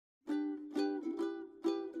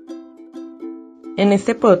En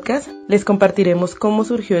este podcast les compartiremos cómo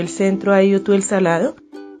surgió el Centro Relato el Salado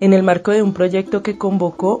en el marco de un proyecto que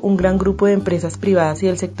convocó un gran grupo de empresas privadas y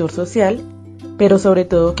del sector social, pero sobre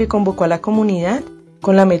todo que convocó a la comunidad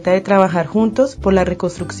con la meta de trabajar juntos por la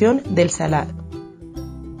reconstrucción del Salado.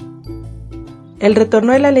 El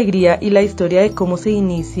retorno de la alegría y la historia de cómo se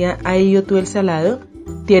inicia Relato el Salado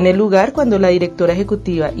tiene lugar cuando la directora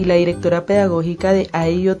ejecutiva y la directora pedagógica de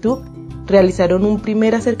Relato realizaron un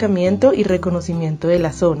primer acercamiento y reconocimiento de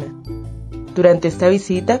la zona. Durante esta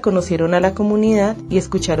visita conocieron a la comunidad y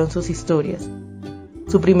escucharon sus historias.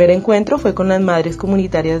 Su primer encuentro fue con las madres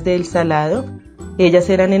comunitarias de El Salado. Ellas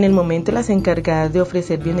eran en el momento las encargadas de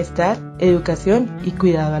ofrecer bienestar, educación y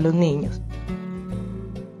cuidado a los niños.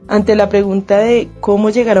 Ante la pregunta de cómo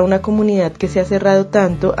llegar a una comunidad que se ha cerrado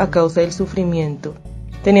tanto a causa del sufrimiento,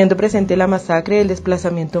 teniendo presente la masacre y el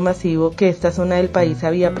desplazamiento masivo que esta zona del país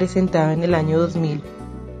había presentado en el año 2000,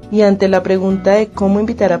 y ante la pregunta de cómo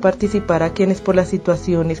invitar a participar a quienes por las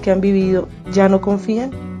situaciones que han vivido ya no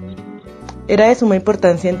confían, era de suma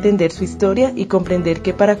importancia entender su historia y comprender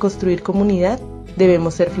que para construir comunidad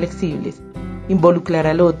debemos ser flexibles, involucrar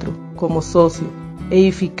al otro como socio,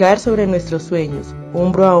 edificar sobre nuestros sueños,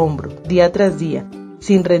 hombro a hombro, día tras día,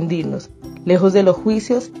 sin rendirnos, lejos de los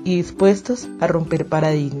juicios y dispuestos a romper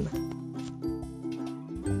paradigmas.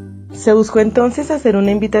 Se buscó entonces hacer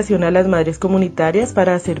una invitación a las madres comunitarias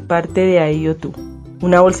para hacer parte de Relato.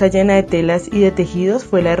 Una bolsa llena de telas y de tejidos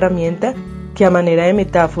fue la herramienta que a manera de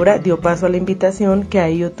metáfora dio paso a la invitación que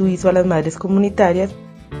Relato hizo a las madres comunitarias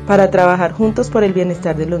para trabajar juntos por el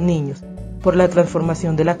bienestar de los niños, por la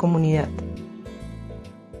transformación de la comunidad.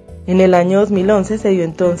 En el año 2011 se dio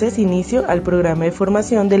entonces inicio al programa de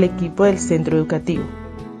formación del equipo del centro educativo.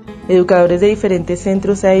 Educadores de diferentes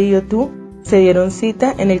centros Relato se dieron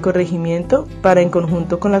cita en el corregimiento para, en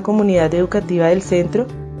conjunto con la comunidad educativa del centro,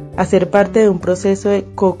 hacer parte de un proceso de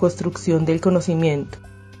co-construcción del conocimiento.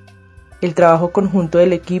 El trabajo conjunto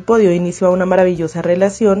del equipo dio inicio a una maravillosa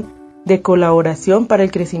relación de colaboración para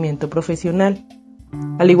el crecimiento profesional.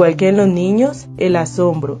 Al igual que en los niños, el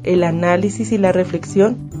asombro, el análisis y la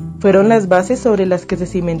reflexión fueron las bases sobre las que se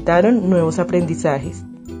cimentaron nuevos aprendizajes.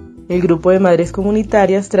 El grupo de madres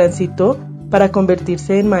comunitarias transitó para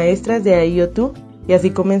convertirse en maestras de Relato y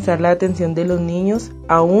así comenzar la atención de los niños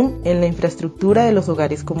aún en la infraestructura de los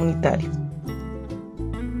hogares comunitarios.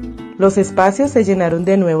 Los espacios se llenaron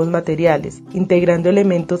de nuevos materiales, integrando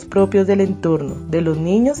elementos propios del entorno, de los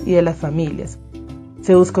niños y de las familias.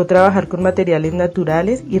 Se buscó trabajar con materiales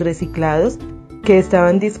naturales y reciclados que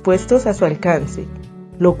estaban dispuestos a su alcance,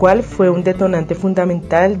 lo cual fue un detonante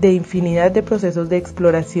fundamental de infinidad de procesos de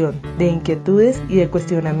exploración, de inquietudes y de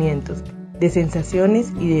cuestionamientos, de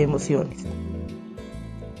sensaciones y de emociones.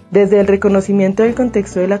 Desde el reconocimiento del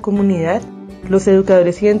contexto de la comunidad, los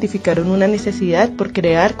educadores identificaron una necesidad por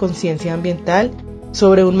crear conciencia ambiental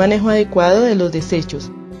sobre un manejo adecuado de los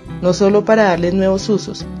desechos, no solo para darles nuevos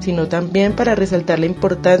usos, sino también para resaltar la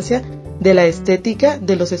importancia de la estética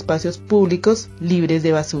de los espacios públicos libres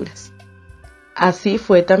de basuras. Así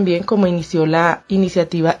fue también como inició la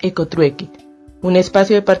iniciativa Ecotrueque, un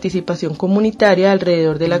espacio de participación comunitaria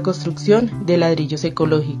alrededor de la construcción de ladrillos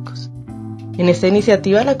ecológicos. En esta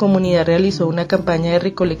iniciativa la comunidad realizó una campaña de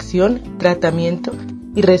recolección, tratamiento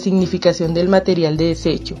y resignificación del material de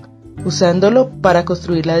desecho, usándolo para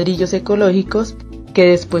construir ladrillos ecológicos que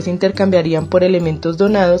después se intercambiarían por elementos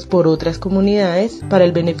donados por otras comunidades para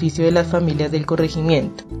el beneficio de las familias del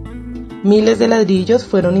corregimiento. Miles de ladrillos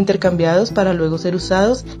fueron intercambiados para luego ser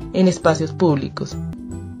usados en espacios públicos.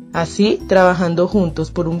 Así, trabajando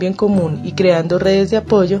juntos por un bien común y creando redes de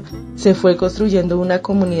apoyo, se fue construyendo una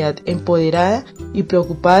comunidad empoderada y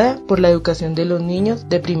preocupada por la educación de los niños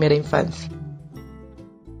de primera infancia.